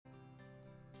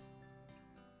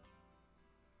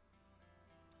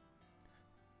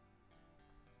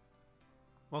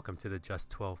Welcome to the Just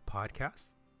 12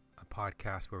 podcast, a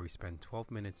podcast where we spend 12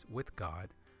 minutes with God,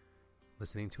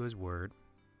 listening to His Word,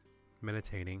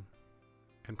 meditating,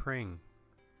 and praying.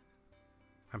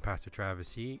 I'm Pastor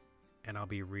Travis He, and I'll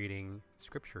be reading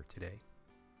Scripture today.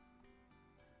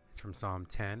 It's from Psalm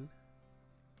 10,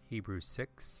 Hebrews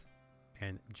 6,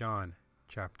 and John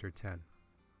chapter 10.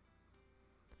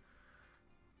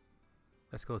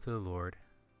 Let's go to the Lord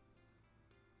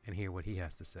and hear what He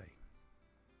has to say.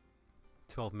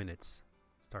 12 minutes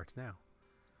starts now.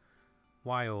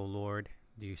 Why, O Lord,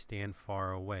 do you stand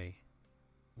far away?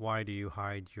 Why do you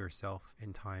hide yourself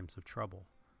in times of trouble?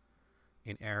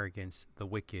 In arrogance, the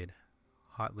wicked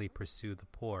hotly pursue the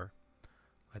poor.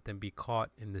 Let them be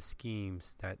caught in the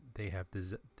schemes that they have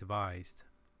devised.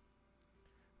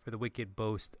 For the wicked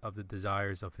boasts of the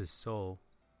desires of his soul,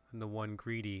 and the one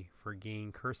greedy for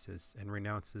gain curses and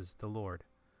renounces the Lord.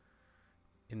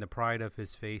 In the pride of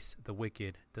his face, the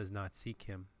wicked does not seek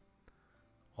him.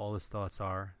 All his thoughts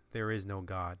are, there is no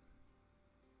God.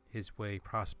 His way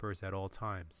prospers at all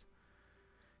times.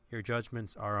 Your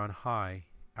judgments are on high,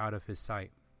 out of his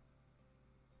sight.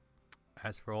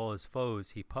 As for all his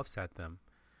foes, he puffs at them.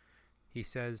 He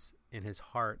says in his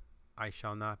heart, I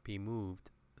shall not be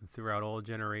moved. Throughout all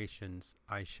generations,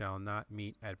 I shall not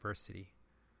meet adversity.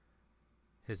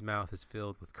 His mouth is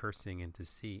filled with cursing and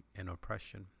deceit and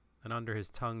oppression, and under his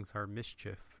tongues are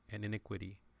mischief and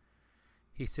iniquity.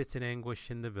 He sits in anguish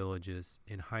in the villages.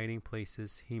 In hiding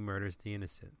places he murders the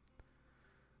innocent.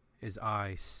 His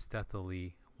eyes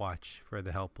stealthily watch for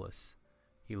the helpless.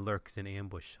 He lurks in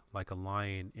ambush like a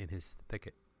lion in his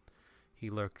thicket. He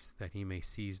lurks that he may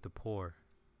seize the poor.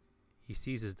 He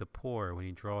seizes the poor when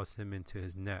he draws him into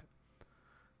his net.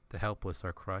 The helpless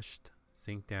are crushed,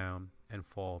 sink down, and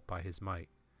fall by his might.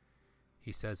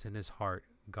 He says in his heart,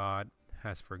 God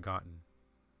has forgotten.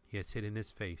 He has hidden his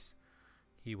face.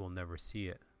 He will never see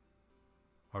it.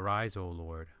 Arise, O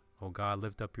Lord. O God,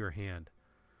 lift up your hand.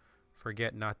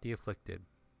 Forget not the afflicted.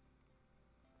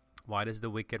 Why does the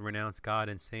wicked renounce God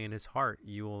and say in his heart,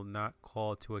 you will not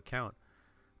call to account?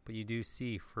 But you do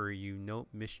see, for you note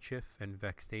mischief and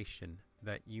vexation,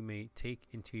 that you may take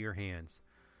into your hands.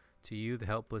 To you the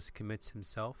helpless commits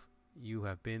himself. You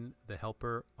have been the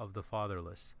helper of the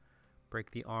fatherless.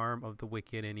 Break the arm of the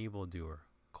wicked and evildoer.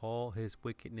 Call his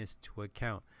wickedness to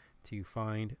account till you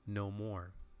find no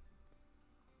more.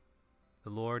 The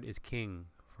Lord is king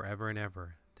forever and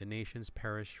ever. The nations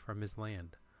perish from his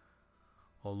land.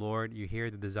 O Lord, you hear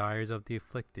the desires of the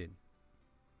afflicted.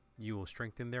 You will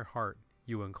strengthen their heart.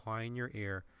 You will incline your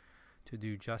ear to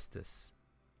do justice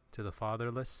to the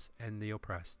fatherless and the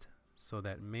oppressed, so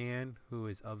that man who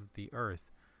is of the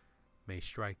earth may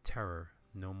strike terror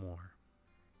no more.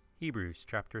 Hebrews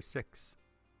chapter 6.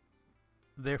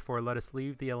 Therefore let us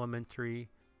leave the elementary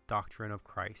doctrine of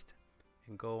Christ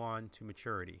and go on to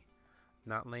maturity,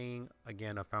 not laying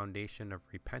again a foundation of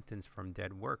repentance from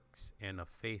dead works and of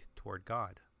faith toward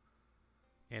God,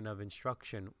 and of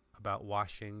instruction about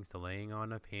washings, the laying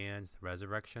on of hands, the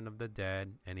resurrection of the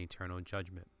dead, and eternal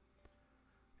judgment.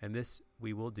 And this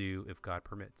we will do if God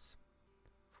permits.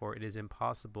 For it is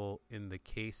impossible in the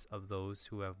case of those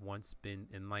who have once been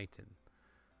enlightened,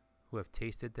 who have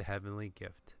tasted the heavenly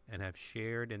gift, and have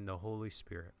shared in the Holy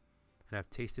Spirit, and have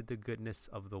tasted the goodness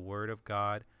of the Word of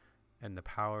God and the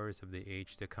powers of the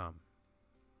age to come,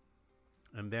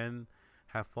 and then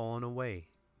have fallen away,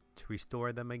 to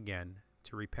restore them again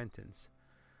to repentance,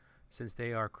 since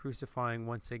they are crucifying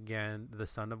once again the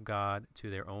Son of God to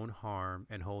their own harm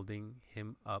and holding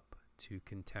him up to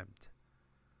contempt.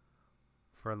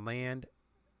 For land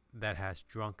that has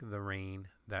drunk the rain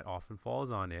that often falls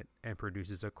on it and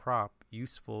produces a crop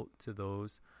useful to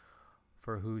those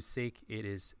for whose sake it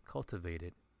is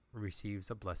cultivated,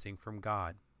 receives a blessing from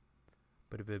God.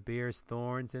 But if it bears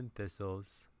thorns and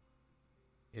thistles,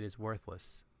 it is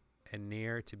worthless and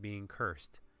near to being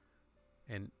cursed,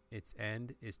 and its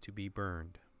end is to be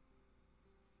burned.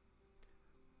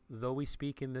 Though we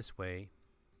speak in this way,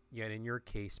 yet in your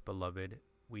case, beloved,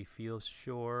 we feel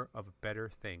sure of better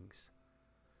things,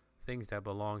 things that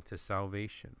belong to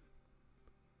salvation.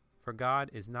 For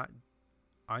God is not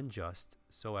unjust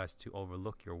so as to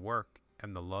overlook your work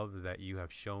and the love that you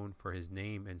have shown for his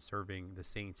name in serving the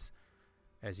saints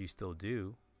as you still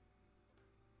do.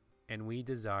 And we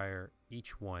desire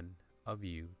each one of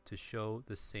you to show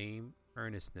the same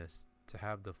earnestness, to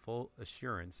have the full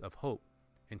assurance of hope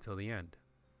until the end,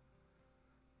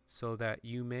 so that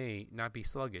you may not be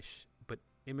sluggish, but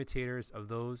imitators of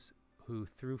those who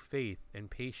through faith and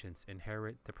patience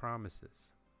inherit the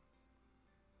promises.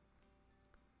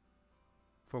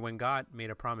 For when God made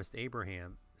a promise to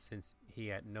Abraham, since he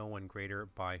had no one greater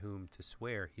by whom to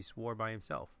swear, he swore by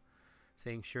himself,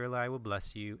 saying, Surely I will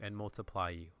bless you and multiply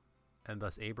you. And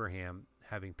thus Abraham,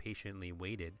 having patiently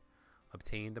waited,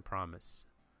 obtained the promise.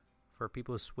 For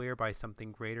people swear by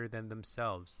something greater than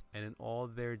themselves, and in all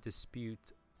their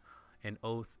dispute an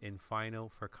oath in final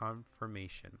for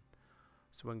confirmation.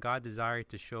 So when God desired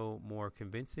to show more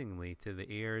convincingly to the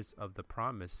heirs of the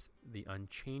promise the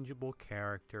unchangeable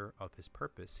character of his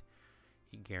purpose,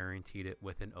 he guaranteed it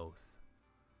with an oath,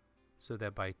 so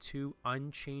that by two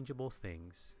unchangeable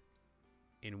things,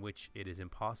 in which it is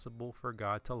impossible for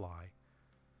God to lie,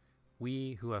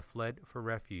 we who have fled for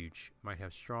refuge might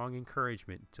have strong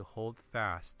encouragement to hold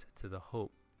fast to the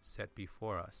hope set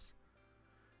before us.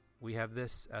 We have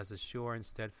this as a sure and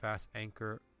steadfast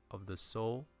anchor of the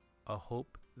soul, a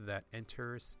hope that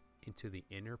enters into the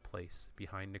inner place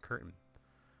behind the curtain,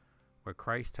 where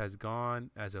Christ has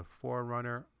gone as a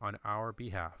forerunner on our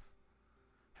behalf,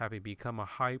 having become a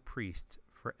high priest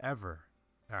forever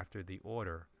after the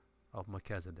order of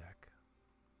Melchizedek.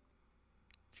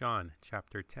 John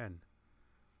chapter 10.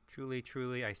 Truly,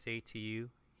 truly, I say to you,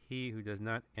 he who does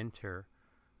not enter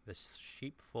the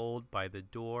sheepfold by the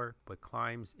door, but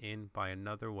climbs in by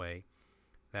another way,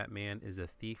 that man is a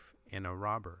thief and a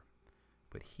robber.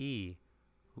 But he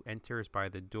who enters by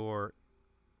the door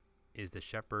is the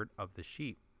shepherd of the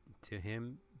sheep. To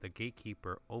him the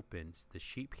gatekeeper opens. The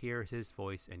sheep hear his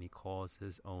voice, and he calls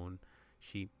his own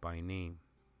sheep by name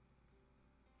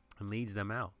and leads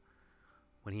them out.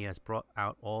 When he has brought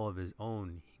out all of his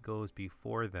own, he goes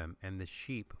before them, and the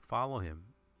sheep follow him,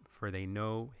 for they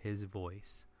know his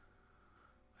voice.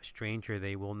 A stranger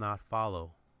they will not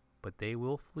follow, but they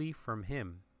will flee from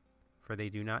him, for they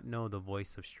do not know the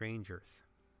voice of strangers.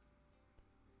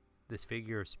 This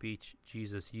figure of speech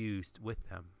Jesus used with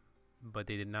them, but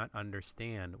they did not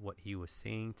understand what he was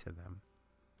saying to them.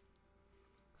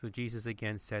 So Jesus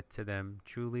again said to them,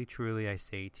 Truly, truly, I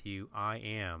say to you, I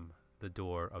am the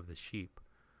door of the sheep.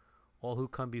 All who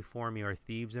come before me are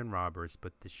thieves and robbers,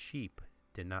 but the sheep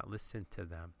did not listen to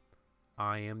them.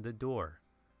 I am the door.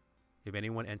 If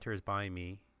anyone enters by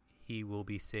me, he will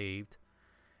be saved,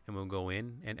 and will go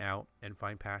in and out and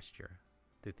find pasture.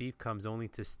 The thief comes only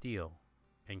to steal,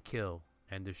 and kill,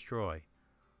 and destroy.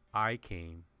 I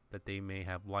came that they may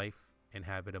have life and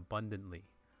have it abundantly.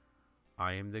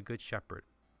 I am the good shepherd.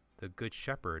 The good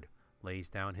shepherd lays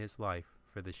down his life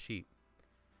for the sheep.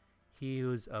 He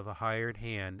who is of a hired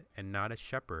hand and not a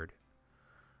shepherd,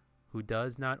 who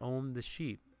does not own the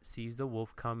sheep, sees the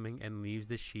wolf coming and leaves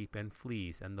the sheep and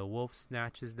flees, and the wolf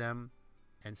snatches them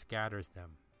and scatters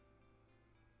them.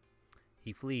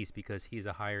 He flees because he is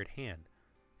a hired hand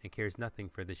and cares nothing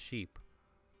for the sheep.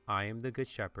 I am the good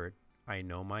shepherd. I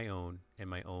know my own, and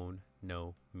my own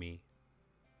know me.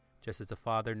 Just as the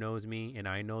Father knows me, and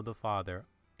I know the Father,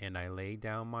 and I lay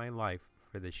down my life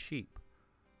for the sheep.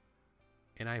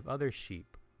 And I have other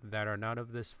sheep that are not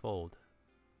of this fold.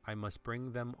 I must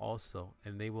bring them also,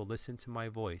 and they will listen to my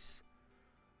voice.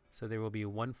 So there will be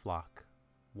one flock,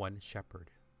 one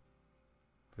shepherd.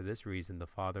 For this reason the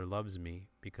Father loves me,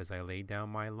 because I lay down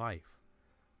my life,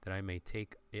 that I may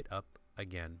take it up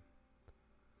again.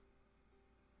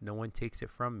 No one takes it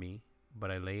from me, but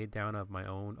I lay it down of my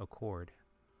own accord.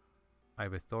 I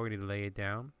have authority to lay it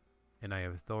down, and I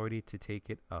have authority to take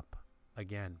it up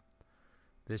again.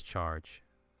 This charge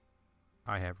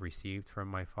I have received from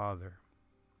my Father.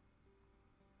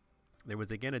 There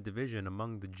was again a division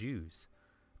among the Jews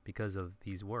because of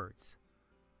these words.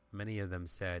 Many of them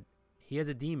said, He has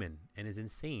a demon and is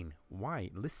insane. Why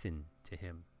listen to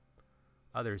him?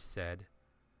 Others said,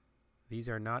 These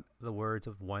are not the words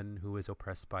of one who is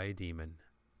oppressed by a demon.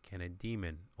 Can a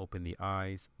demon open the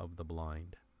eyes of the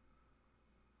blind?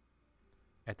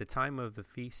 At the time of the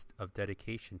feast of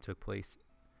dedication took place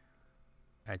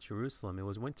at Jerusalem, it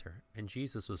was winter, and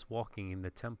Jesus was walking in the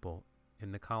temple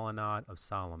in the colonnade of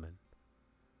Solomon.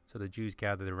 So the Jews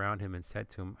gathered around him and said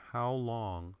to him, How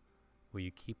long will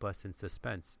you keep us in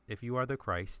suspense? If you are the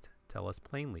Christ, tell us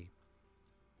plainly.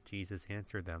 Jesus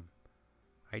answered them,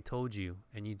 I told you,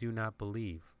 and you do not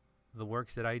believe. The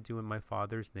works that I do in my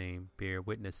Father's name bear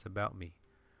witness about me.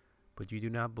 But you do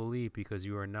not believe because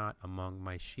you are not among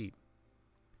my sheep.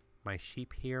 My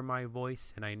sheep hear my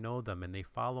voice, and I know them, and they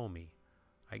follow me.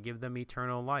 I give them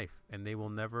eternal life, and they will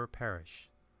never perish,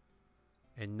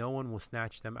 and no one will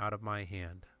snatch them out of my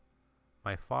hand.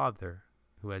 My Father,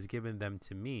 who has given them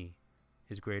to me,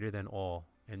 is greater than all,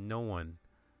 and no one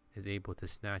is able to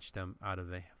snatch them out of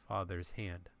the Father's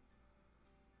hand.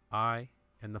 I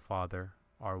and the Father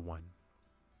are one.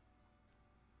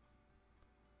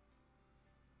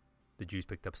 The Jews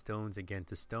picked up stones again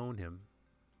to stone him.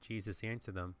 Jesus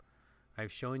answered them, I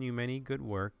have shown you many good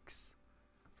works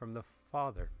from the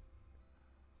Father.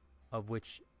 Of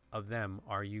which of them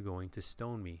are you going to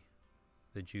stone me?"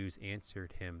 The Jews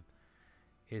answered him,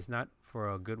 "It is not for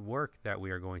a good work that we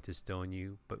are going to stone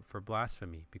you, but for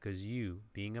blasphemy, because you,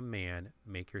 being a man,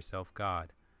 make yourself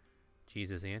God."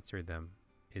 Jesus answered them,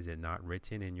 "Is it not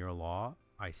written in your law,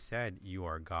 'I said you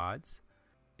are gods'?"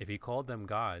 If he called them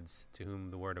gods, to whom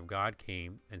the word of God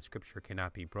came, and scripture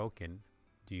cannot be broken,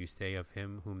 do you say of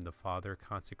him whom the Father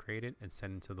consecrated and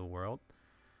sent into the world,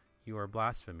 "You are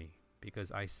blasphemy,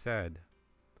 because I said,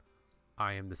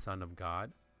 I am the Son of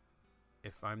God"?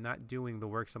 If I'm not doing the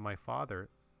works of my Father,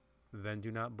 then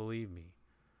do not believe me.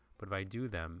 But if I do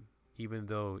them, even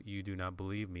though you do not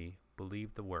believe me,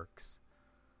 believe the works,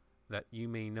 that you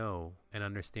may know and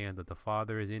understand that the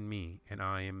Father is in me, and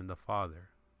I am in the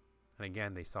Father. And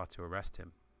again they sought to arrest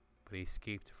him, but he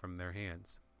escaped from their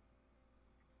hands.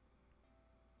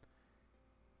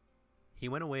 He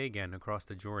went away again across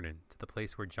the Jordan to the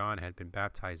place where John had been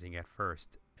baptizing at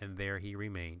first, and there he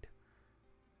remained.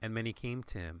 And many came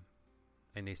to him,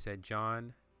 and they said,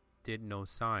 "John did no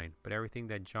sign, but everything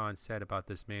that John said about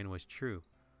this man was true."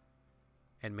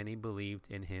 And many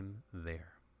believed in him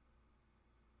there.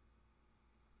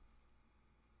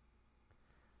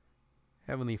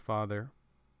 Heavenly Father,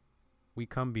 we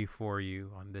come before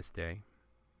you on this day.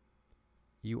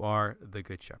 You are the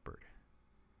Good Shepherd.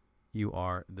 You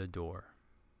are the door.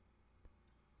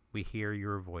 We hear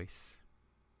your voice,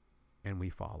 and we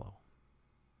follow.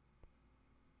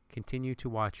 Continue to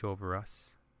watch over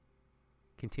us.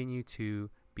 Continue to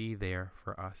be there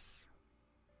for us.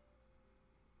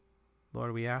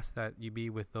 Lord, we ask that you be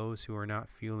with those who are not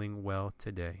feeling well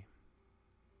today.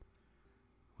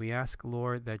 We ask,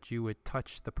 Lord, that you would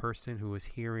touch the person who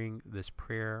is hearing this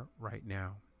prayer right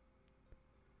now.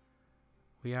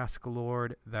 We ask,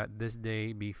 Lord, that this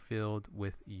day be filled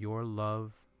with your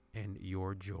love and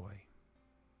your joy.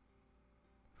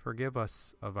 Forgive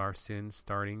us of our sins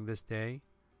starting this day.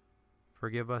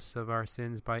 Forgive us of our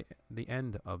sins by the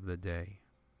end of the day.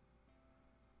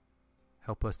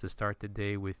 Help us to start the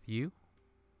day with you,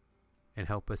 and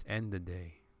help us end the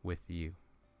day with you.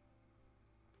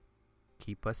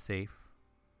 Keep us safe.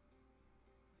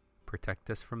 Protect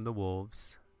us from the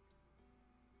wolves,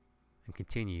 and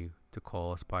continue to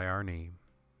call us by our name.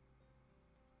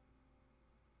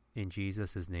 In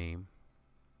Jesus' name,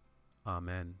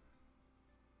 Amen.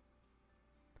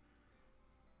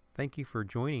 Thank you for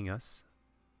joining us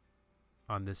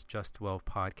on this Just 12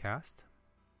 podcast.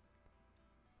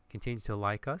 Continue to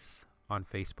like us on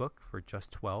Facebook for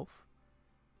Just 12.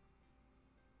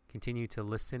 Continue to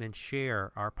listen and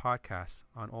share our podcasts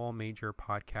on all major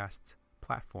podcast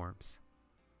platforms.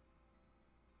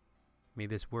 May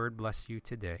this word bless you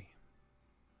today.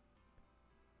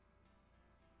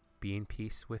 Be in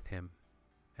peace with him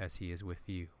as he is with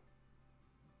you.